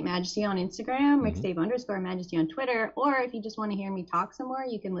Mixtape Majesty on Instagram, Mixtape_Majesty on Twitter, or if you just want to hear me talk some more,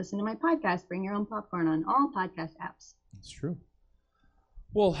 you can listen to my podcast, Bring Your Own Popcorn, on all podcast apps. That's true.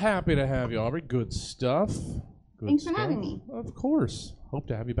 Well, happy to have you, Aubrey. Good stuff. Thanks for having me. Of course. Hope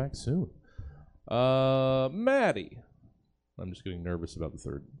to have you back soon. Maddie. I'm just getting nervous about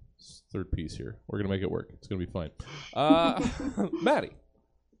the third piece here. We're going to make it work. It's going to be fine. Maddie.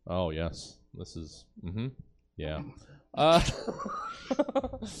 Oh, yes. This is, yeah.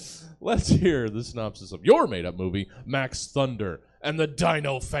 Let's hear the synopsis of your made-up movie, Max Thunder and the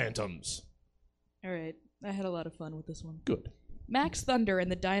Dino Phantoms. All right. I had a lot of fun with this one. Good. Max Thunder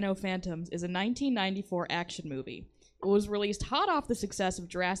and the Dino Phantoms is a 1994 action movie. It was released hot off the success of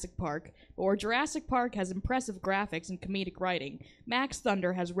Jurassic Park, but where Jurassic Park has impressive graphics and comedic writing, Max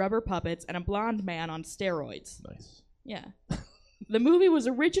Thunder has rubber puppets and a blonde man on steroids. Nice. Yeah. The movie was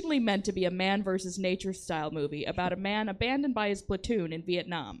originally meant to be a man versus nature style movie about a man abandoned by his platoon in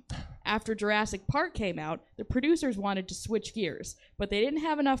Vietnam. After Jurassic Park came out, the producers wanted to switch gears, but they didn't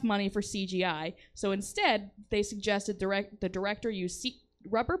have enough money for CGI, so instead they suggested the director use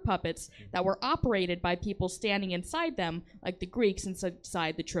rubber puppets that were operated by people standing inside them, like the Greeks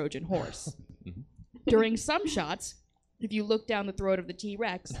inside the Trojan horse. During some shots, if you look down the throat of the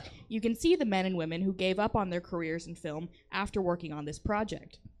T-Rex, you can see the men and women who gave up on their careers in film after working on this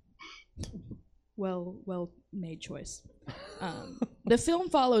project. Well made choice. The film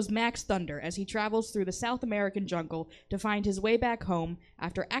follows Max Thunder as he travels through the South American jungle to find his way back home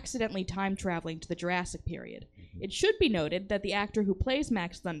after accidentally time traveling to the Jurassic period. It should be noted that the actor who plays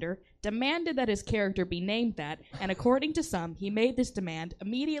Max Thunder demanded that his character be named that, and according to some, he made this demand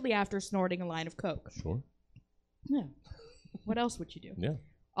immediately after snorting a line of coke. Sure. Yeah. What else would you do? Yeah.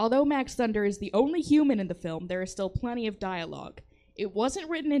 Although Max Thunder is the only human in the film, there is still plenty of dialogue. It wasn't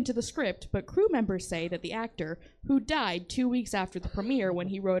written into the script, but crew members say that the actor, who died 2 weeks after the premiere when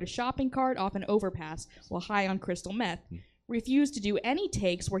he rode a shopping cart off an overpass while high on crystal meth, refused to do any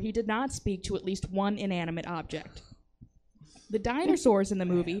takes where he did not speak to at least one inanimate object. The dinosaurs in the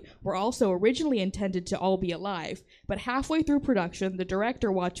movie were also originally intended to all be alive, but halfway through production, the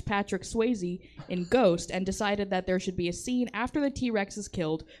director watched Patrick Swayze in Ghost and decided that there should be a scene after the T-Rex is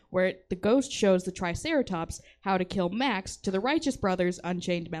killed where the ghost shows the Triceratops how to kill Max to the Righteous Brothers'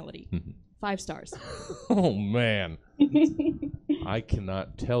 Unchained Melody. 5 stars. Oh, man. I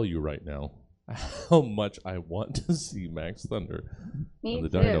cannot tell you right now how much I want to see Max Thunder and the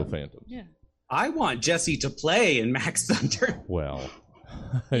Dino Phantoms. Yeah. I want Jesse to play in Max Thunder. Well,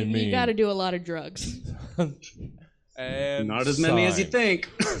 I mean... You gotta do a lot of drugs. And not as many as you think.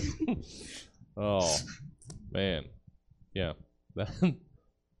 Oh, man. Yeah.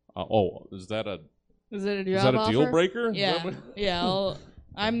 Is that a deal breaker? Yeah. Yeah.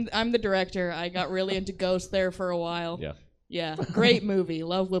 I'm the director. I got really into Ghost there for a while. Yeah. Yeah. Great movie.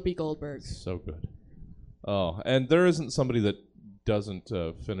 Love Whoopi Goldberg. So good. Oh, and there isn't somebody that doesn't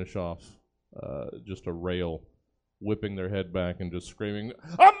finish off just a rail whipping their head back and just screaming,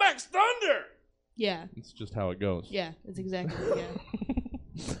 "I'm Max Thunder!" Yeah. It's just how it goes. Yeah, it's exactly,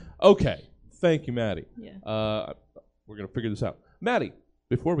 yeah. Okay. Thank you, Maddie. Yeah. We're going to figure this out. Maddie,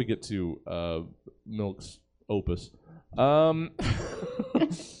 before we get to Milk's opus, how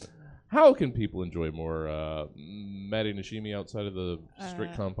can people enjoy more Maddie Nishimi outside of the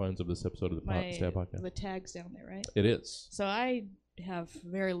strict confines of this episode of the Stab Podcast? The tag's down there, right? It is. So I have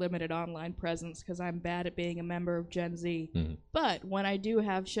very limited online presence because I'm bad at being a member of Gen Z. Mm-hmm. But when I do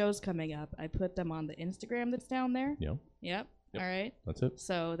have shows coming up, I put them on the Instagram that's down there. Yeah. Yep. All right. That's it.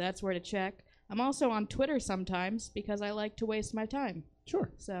 So that's where to check. I'm also on Twitter sometimes because I like to waste my time.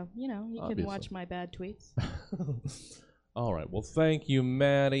 Sure. So, you can watch my bad tweets. All right. Well, thank you,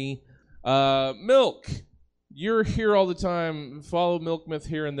 Maddie. Milk, you're here all the time. Follow Milk Myth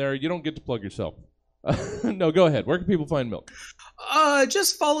here and there. You don't get to plug yourself. No, go ahead. Where can people find Milk?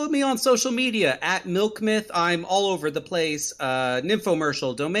 Just follow me on social media at MilkMyth. I'm all over the place.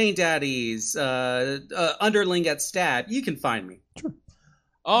 Nymphomercial, Domain Daddies, Underling at Stab. You can find me. Sure.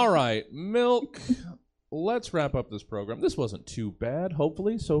 All right, Milk. Let's wrap up this program. This wasn't too bad,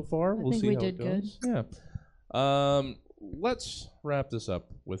 hopefully, so far. We'll see how it goes. Good. Yeah. Let's wrap this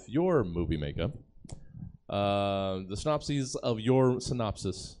up with your movie makeup. The synopses of your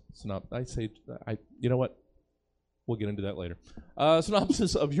synopsis. You know what? We'll get into that later.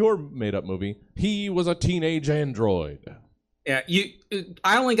 Synopsis of your made-up movie. He was a teenage android. Yeah,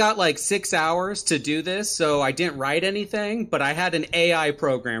 I only got like 6 hours to do this, so I didn't write anything, but I had an AI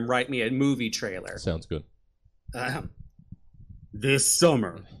program write me a movie trailer. Sounds good. This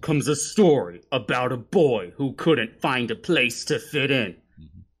summer comes a story about a boy who couldn't find a place to fit in.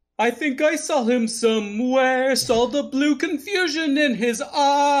 I think I saw him somewhere, saw the blue confusion in his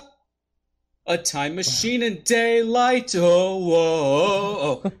eye. A time machine in daylight,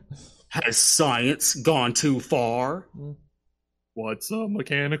 oh. Has science gone too far? What's a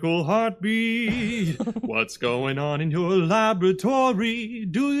mechanical heartbeat? What's going on in your laboratory?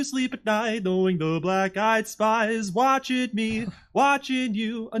 Do you sleep at night knowing the black-eyed spies watching me, watching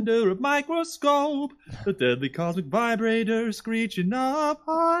you under a microscope? The deadly cosmic vibrator screeching up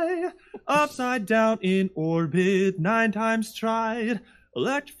high, upside down in orbit, 9 times tried.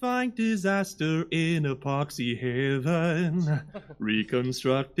 Electrifying disaster in epoxy heaven.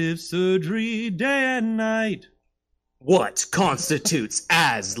 Reconstructive surgery day and night. What constitutes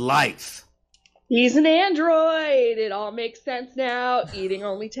as life? He's an android. It all makes sense now. Eating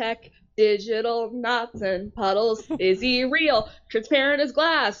only tech, digital knots and puddles. Is he real? Transparent as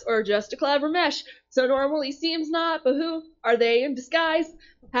glass, or just a clever mesh? So normal he seems not, but who are they in disguise?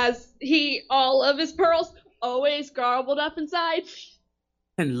 Has he all of his pearls always garbled up inside?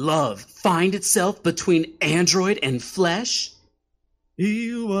 Can love find itself between android and flesh?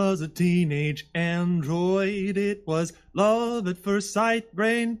 He was a teenage android. It was love at first sight.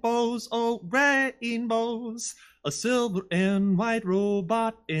 Rainbows, oh rainbows. A silver and white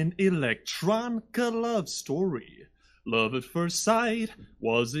robot, an electronica love story. Love at first sight,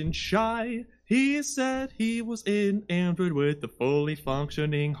 wasn't shy. He said he was an android with a fully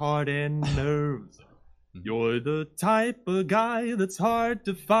functioning heart and nerves. You're the type of guy that's hard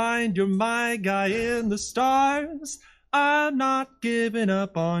to find. You're my guy in the stars. I'm not giving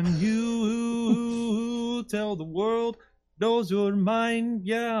up on you. Tell the world knows you're mine,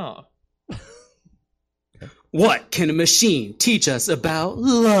 yeah. What can a machine teach us about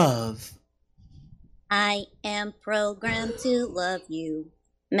love? I am programmed to love you,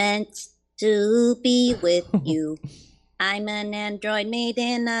 meant to be with you. I'm an android made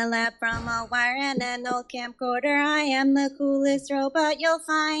in a lab from a wire and an old camcorder. I am the coolest robot you'll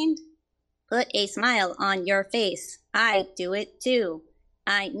find. Put a smile on your face. I do it too.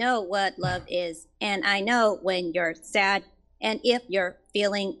 I know what love is, and I know when you're sad. And if you're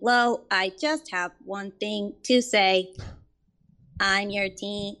feeling low, I just have one thing to say. I'm your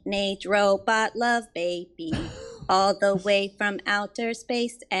teenage robot love baby. All the way from outer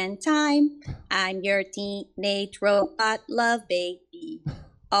space and time. I'm your teenage robot love baby.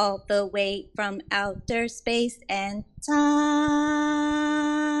 All the way from outer space and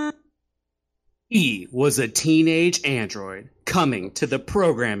time. He was a teenage android coming to the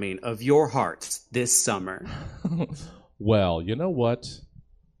programming of your hearts this summer. Well, you know what?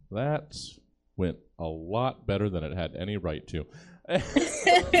 That went a lot better than it had any right to. Thank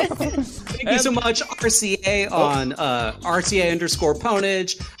you so much, RCA on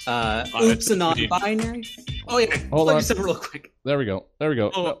RCA_ponage. Oops and non-binary. Oh yeah, hold let on. me say it real quick. There we go.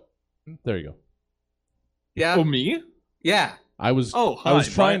 Oh. No, there you go. Yeah. Oh, me? Yeah. I was hi. I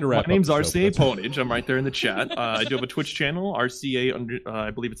was trying to wrap My name's up the show, RCA but Ponage. I'm right there in the chat. I do have a Twitch channel, RCA under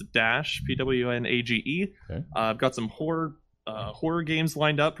I believe it's a dash, PWNAGE. Okay. I've got some horror games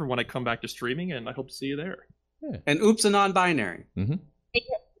lined up for when I come back to streaming, and I hope to see you there. Yeah. And oops and non-binary. Mm-hmm.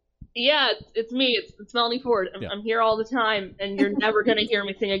 Yeah, it's me. It's Melanie Ford. I'm here all the time, and you're never gonna hear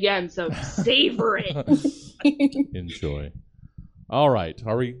me sing again. So savor it. Enjoy. All right.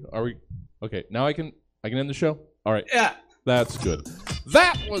 Are we? Okay. Now I can end the show. All right. Yeah. That's good.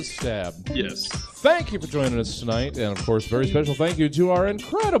 That was Stab. Yes. Thank you for joining us tonight. And, of course, very special thank you to our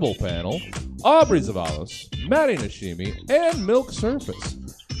incredible panel, Aubrey Zavalos, Maddie Nishimi, and Milk Surface.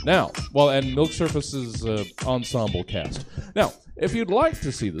 Now, and Milk Surface's ensemble cast. Now, if you'd like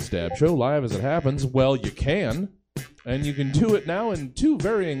to see the Stab Show live as it happens, well, you can. And you can do it now in 2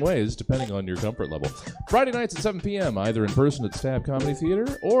 varying ways, depending on your comfort level. Friday nights at 7 p.m., either in person at Stab Comedy Theater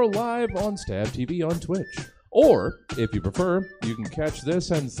or live on Stab TV on Twitch. Or, if you prefer, you can catch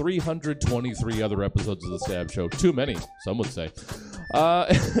this and 323 other episodes of The Stab Show. Too many, some would say.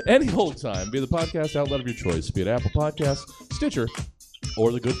 Any old time, be the podcast outlet of your choice, be it Apple Podcasts, Stitcher,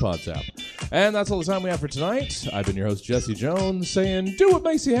 or the Good Pods app. And that's all the time we have for tonight. I've been your host, Jesse Jones, saying, do what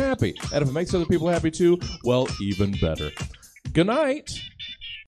makes you happy. And if it makes other people happy too, well, even better. Good night.